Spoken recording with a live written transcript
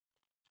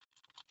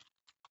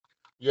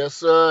Yes,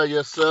 sir.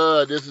 Yes,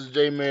 sir. This is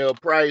J Mail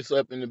Price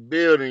up in the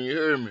building. You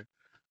hear me?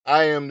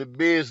 I am the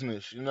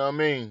business. You know what I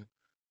mean?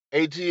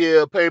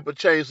 ATL paper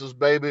chasers,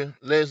 baby.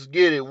 Let's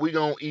get it. We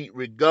gonna eat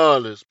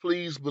regardless.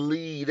 Please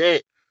believe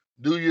that.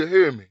 Do you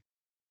hear me?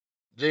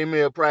 J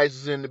Mail Price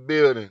is in the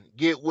building.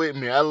 Get with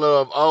me. I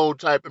love all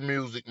type of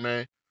music,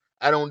 man.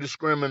 I don't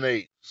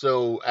discriminate.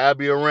 So I'll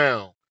be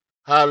around.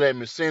 Holla at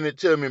me. Send it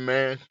to me,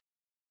 man.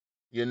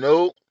 You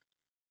know?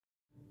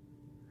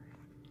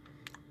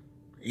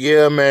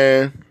 Yeah,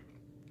 man.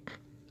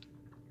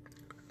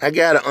 I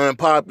got an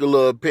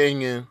unpopular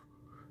opinion.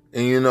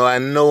 And I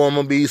know I'm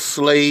gonna be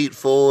slayed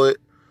for it.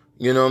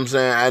 You know what I'm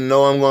saying? I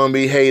know I'm gonna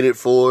be hated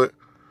for it.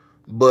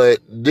 But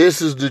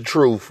this is the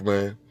truth,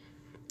 man.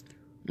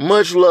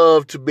 Much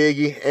love to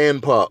Biggie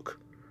and Pac.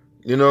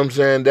 You know what I'm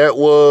saying? That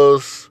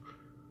was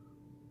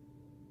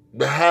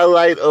the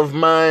highlight of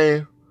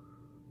my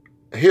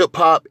hip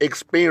hop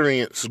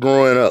experience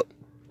growing up.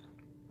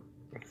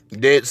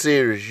 Dead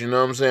serious, you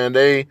know what I'm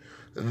saying?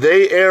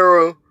 They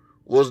era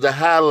was the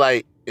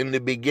highlight in the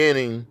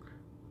beginning,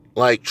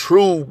 like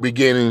true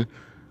beginning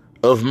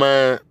of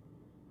my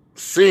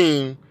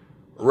seeing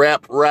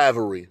rap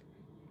rivalry.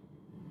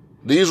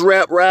 These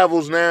rap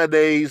rivals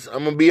nowadays,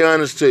 I'm going to be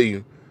honest to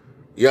you,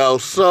 y'all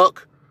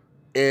suck,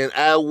 and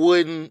I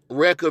wouldn't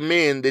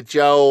recommend that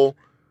y'all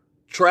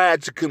try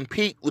to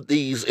compete with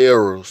these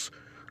eras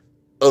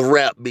of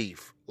rap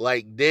beef.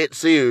 Like, dead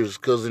serious,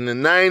 because in the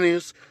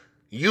 90s,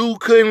 you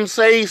couldn't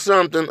say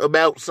something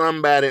about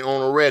somebody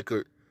on a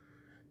record,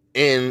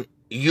 and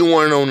you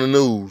weren't on the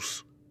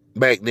news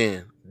back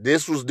then.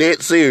 This was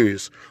dead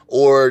serious.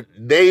 Or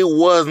they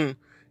wasn't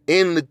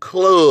in the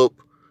club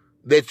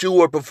that you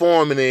were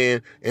performing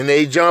in, and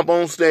they jump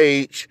on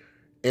stage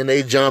and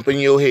they jump in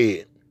your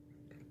head.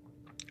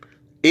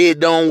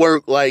 It don't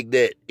work like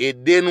that.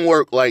 It didn't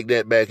work like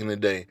that back in the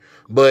day.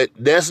 But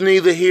that's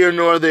neither here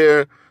nor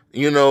there.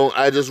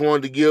 I just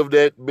wanted to give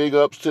that big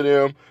ups to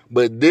them.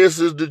 But this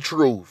is the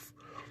truth.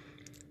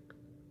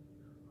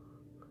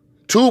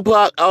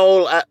 Tupac,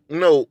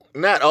 no,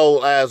 not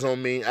All Eyes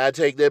on Me. I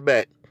take that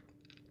back.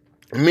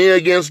 Me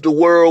Against the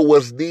World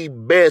was the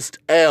best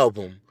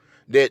album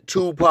that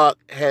Tupac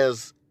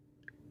has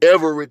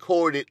ever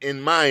recorded,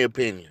 in my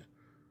opinion.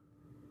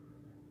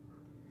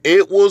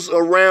 It was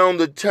around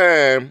the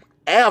time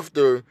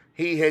after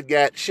he had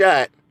got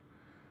shot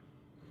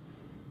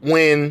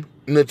when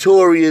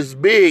Notorious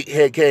Big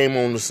had came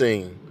on the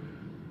scene.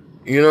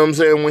 You know what I'm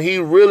saying? When he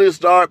really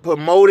started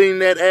promoting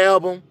that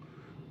album,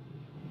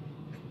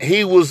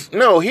 he was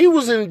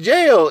in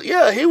jail.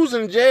 Yeah, he was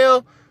in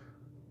jail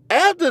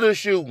after the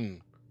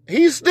shooting.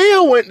 He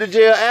still went to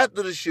jail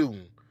after the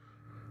shooting.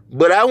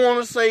 But I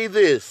want to say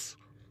this.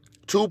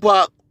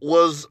 Tupac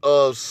was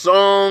a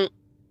song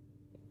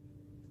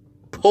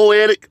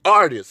poetic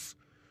artist,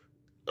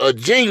 a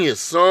genius,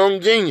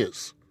 song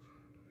genius.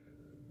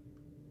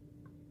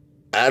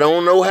 I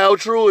don't know how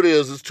true it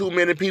is. There's too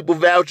many people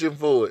vouching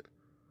for it.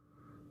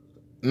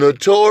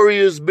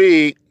 Notorious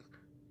Big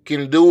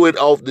can do it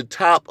off the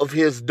top of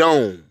his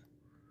dome.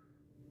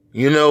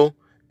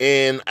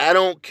 And I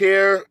don't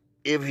care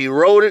if he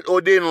wrote it or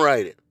didn't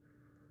write it.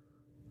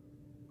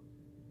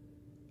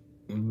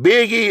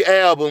 Biggie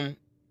album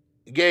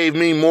gave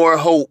me more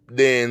hope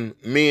than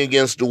Me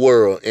Against the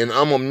World. And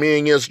I'm a Me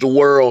Against the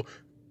World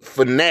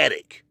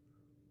fanatic.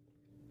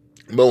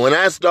 But when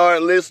I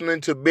started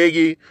listening to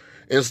Biggie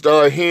and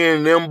started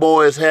hearing them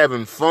boys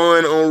having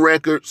fun on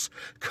records,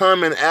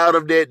 coming out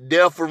of that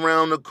Death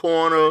Around the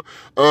Corner,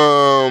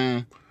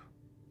 I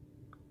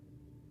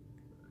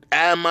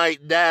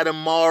Might Die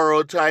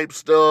Tomorrow type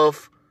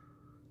stuff,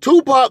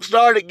 Tupac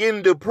started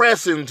getting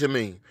depressing to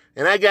me.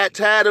 And I got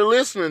tired of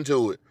listening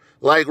to it.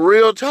 Like,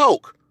 real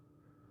talk.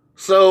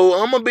 So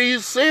I'm going to be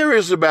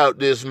serious about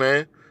this,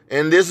 man.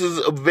 And this is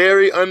a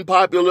very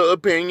unpopular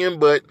opinion,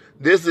 but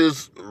this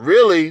is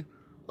really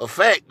a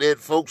fact that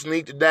folks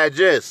need to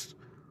digest.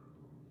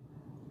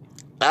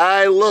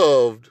 I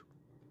loved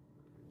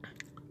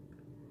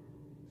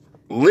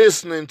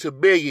listening to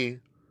Biggie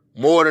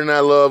more than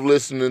I love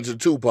listening to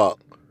Tupac.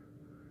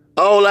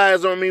 All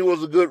Eyes on Me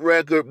was a good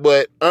record,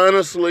 but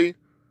honestly,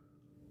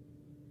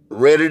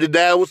 Ready to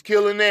Die was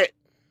killing that.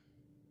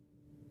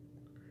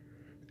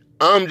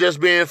 I'm just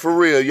being for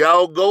real.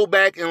 Y'all go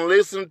back and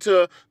listen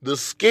to the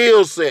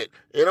skill set.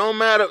 It don't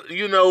matter,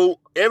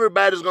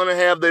 everybody's going to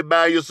have their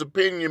biased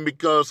opinion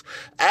because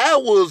I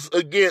was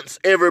against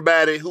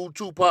everybody who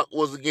Tupac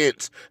was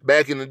against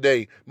back in the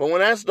day. But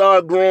when I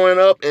started growing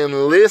up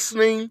and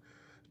listening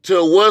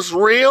to what's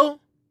real,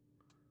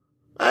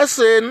 I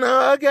said, no,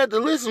 I got to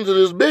listen to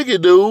this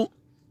Biggie dude.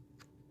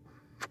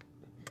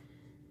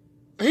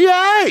 He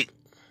alright.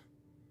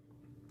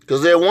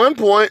 Because at one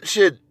point,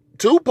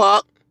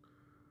 Tupac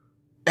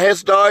had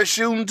started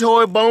shooting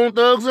toward Bone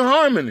Thugs and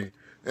Harmony.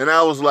 And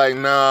I was like,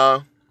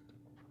 nah,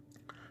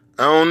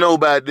 I don't know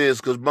about this,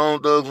 because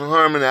Bone Thugs and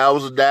Harmony, I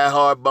was a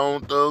diehard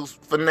Bone Thugs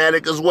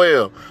fanatic as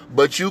well.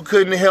 But you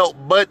couldn't help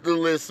but to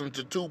listen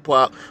to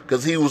Tupac,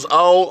 because he was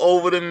all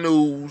over the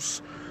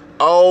news,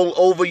 all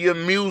over your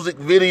music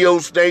video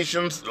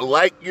stations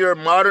like your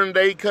modern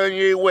day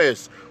Kanye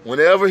West.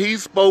 Whenever he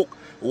spoke,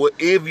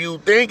 if you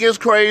think it's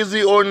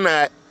crazy or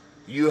not,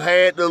 you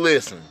had to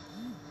listen.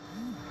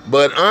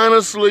 But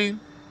honestly,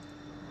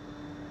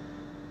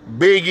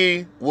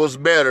 Biggie was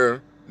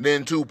better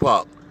than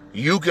Tupac.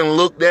 You can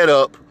look that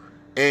up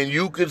and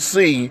you could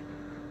see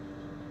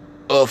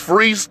a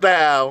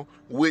freestyle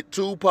with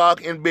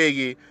Tupac and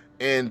Biggie,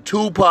 and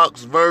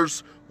Tupac's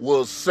verse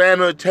was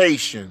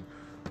sanitation.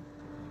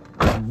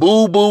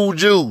 Boo boo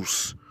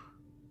juice.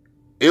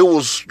 It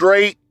was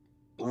straight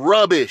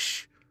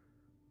rubbish.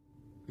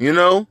 You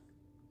know?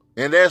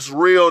 And that's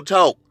real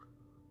talk.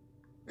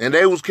 And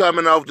they was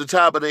coming off the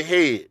top of the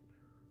head.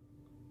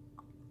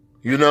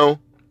 You know?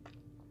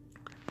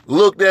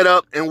 Look that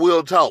up and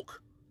we'll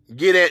talk.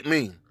 Get at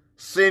me.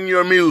 Send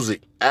your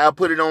music. I'll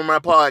put it on my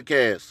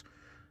podcast.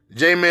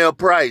 J-Mel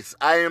Price,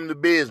 I am the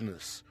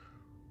business.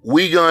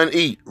 We gonna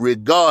eat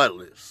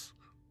regardless.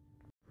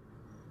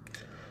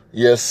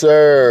 Yes,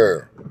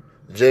 sir.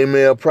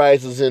 J-Mel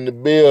Price is in the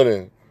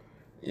building.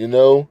 You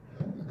know?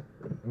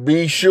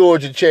 Be sure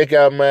to check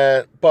out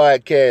my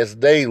podcast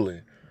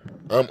daily.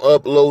 I'm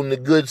uploading the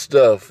good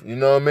stuff. You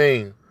know what I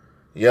mean?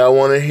 Y'all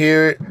want to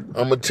hear it?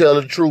 I'm going to tell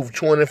the truth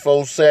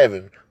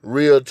 24/7.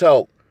 Real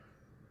talk.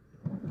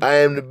 I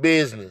am the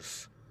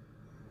business.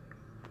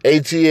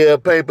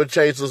 ATL Paper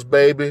Chasers,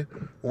 baby.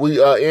 We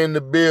are in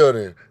the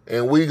building.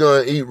 And we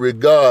going to eat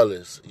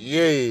regardless.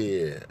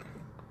 Yeah.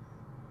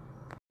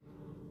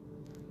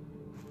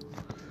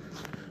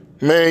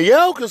 Man,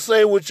 y'all can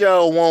say what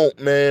y'all want,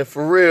 man.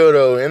 For real,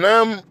 though. And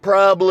I'm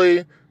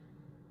probably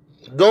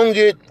gonna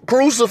get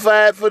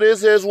crucified for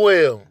this as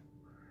well.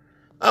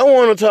 I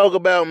want to talk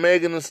about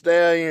Megan Thee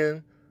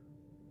Stallion,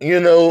 you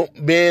know,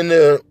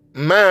 being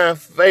my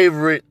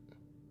favorite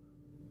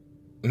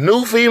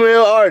new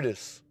female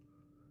artist.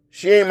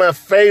 She ain't my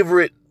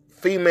favorite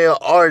female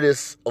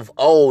artist of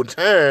all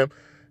time.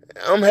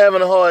 I'm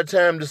having a hard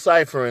time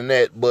deciphering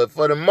that, but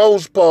for the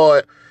most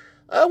part,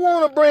 I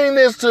want to bring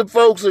this to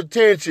folks'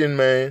 attention,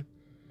 man.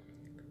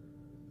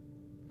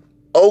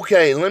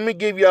 Okay, let me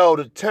give y'all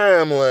the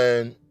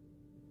timeline.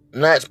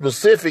 Not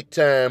specific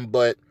time,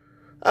 but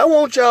I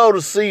want y'all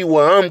to see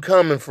where I'm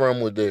coming from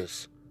with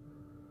this.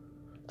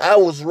 I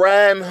was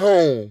riding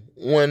home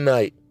one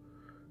night,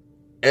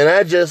 and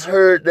I just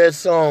heard that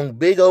song,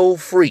 Big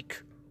Old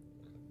Freak.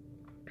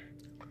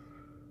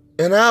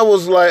 And I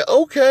was like,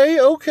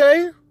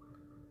 okay.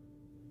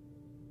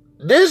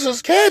 This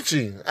is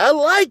catchy. I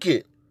like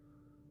it.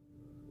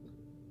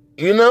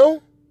 You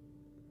know?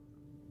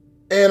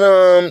 And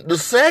the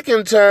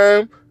second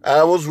time,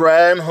 I was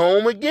riding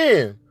home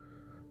again.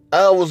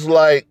 I was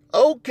like,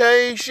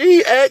 okay,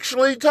 she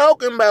actually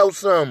talking about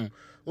something.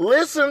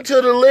 Listen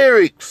to the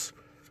lyrics.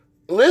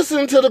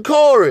 Listen to the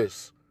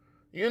chorus.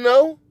 You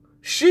know?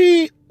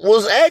 She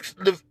was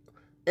actually,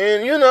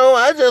 and you know,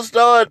 I just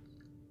started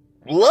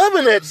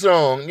loving that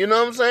song. You know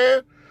what I'm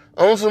saying?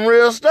 On some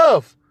real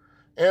stuff.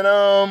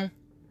 And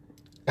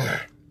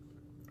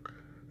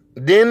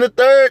then the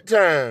third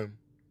time,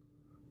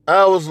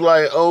 I was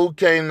like,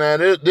 okay, now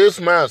this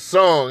my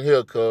song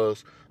here,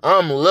 cuz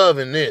I'm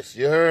loving this.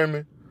 You heard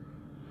me?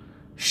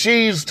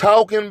 She's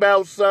talking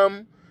about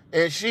something,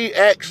 and she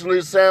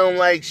actually sounds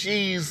like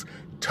she's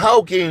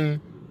talking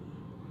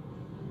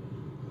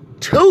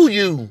to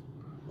you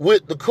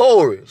with the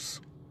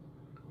chorus.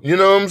 You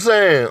know what I'm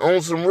saying?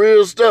 On some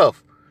real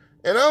stuff.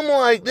 And I'm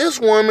like, this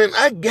woman,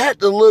 I got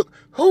to look,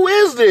 who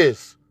is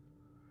this?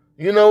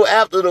 You know,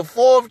 after the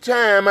fourth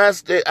time, I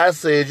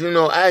said, you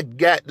know, I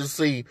got to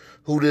see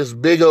who this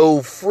big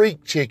old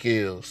freak chick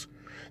is.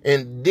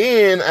 And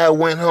then I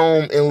went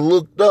home and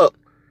looked up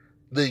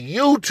the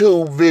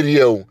YouTube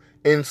video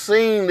and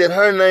seen that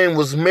her name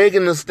was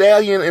Megan Thee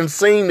Stallion and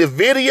seen the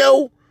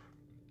video.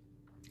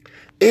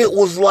 It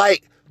was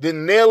like the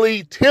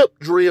Nelly tip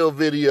drill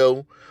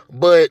video,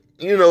 but,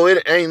 you know,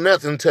 it ain't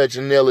nothing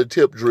touching Nelly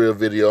tip drill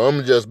video. I'm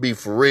going to just be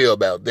for real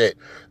about that.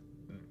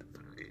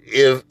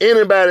 If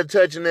anybody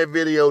touching that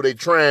video, they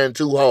trying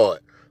too hard.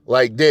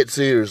 Like that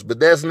serious. But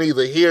that's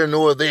neither here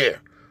nor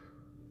there.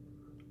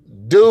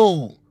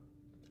 Dude,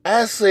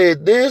 I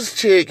said, this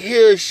chick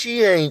here,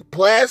 she ain't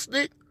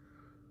plastic.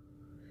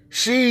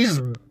 She's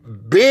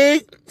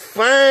big,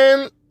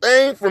 fine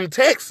thing from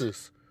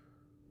Texas.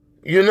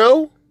 You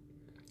know?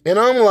 And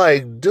I'm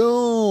like,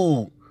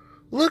 dude,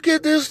 look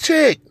at this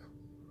chick.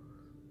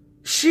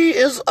 She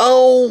is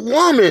a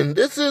woman.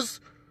 This is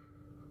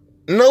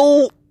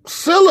no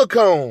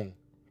silicone.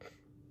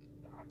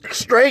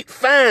 Straight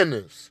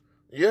fineness.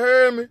 You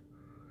heard me?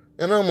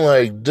 And I'm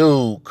like,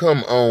 dude,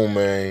 come on,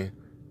 man.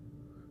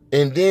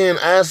 And then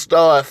I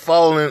start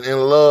falling in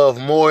love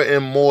more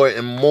and more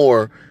and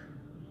more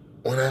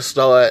when I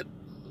start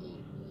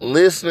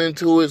listening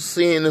to it,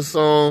 seeing the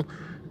song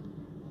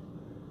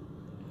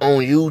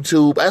on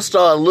YouTube. I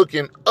start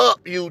looking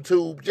up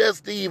YouTube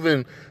just to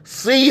even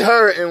see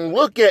her and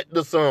look at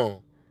the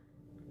song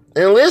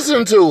and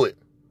listen to it.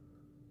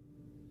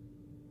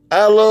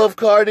 I love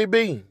Cardi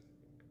B.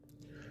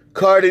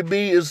 Cardi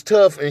B is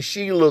tough and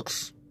she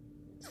looks,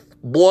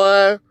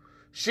 boy,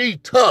 She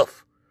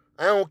tough.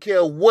 I don't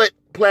care what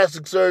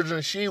plastic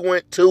surgeon she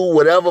went to,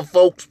 whatever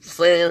folks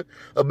saying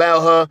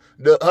about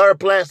her, her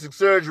plastic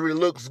surgery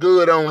looks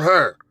good on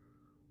her.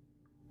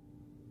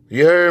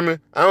 You heard me?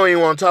 I don't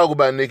even want to talk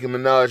about Nicki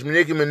Minaj.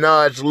 Nicki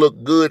Minaj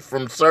look good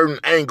from certain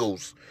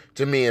angles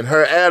to me, and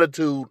her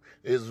attitude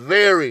is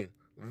very,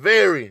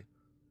 very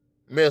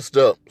messed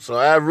up. So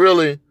I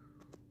really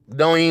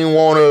don't even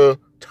want to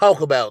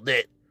talk about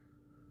that.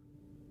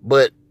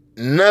 But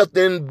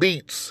nothing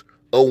beats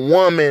a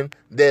woman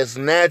that's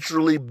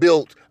naturally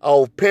built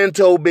off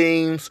pinto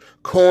beans,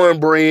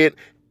 cornbread,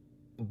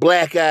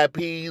 black eyed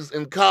peas,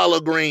 and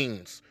collard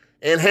greens,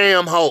 and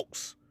ham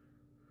hocks.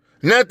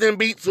 Nothing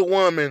beats a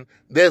woman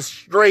that's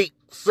straight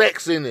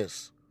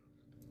sexiness.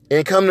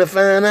 And come to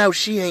find out,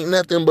 she ain't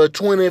nothing but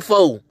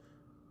 24.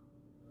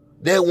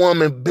 That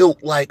woman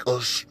built like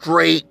a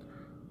straight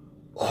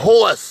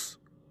horse.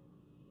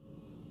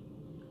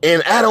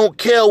 And I don't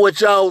care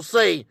what y'all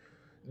say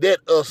that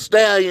a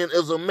stallion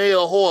is a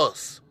male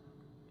horse.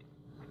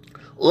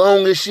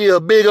 Long as she a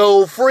big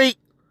old freak,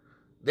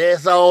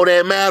 that's all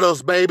that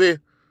matters, baby.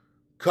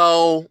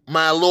 Call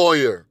my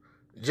lawyer.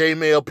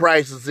 J-Mail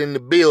Price is in the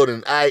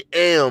building. I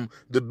am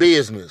the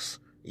business.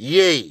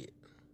 Yeah.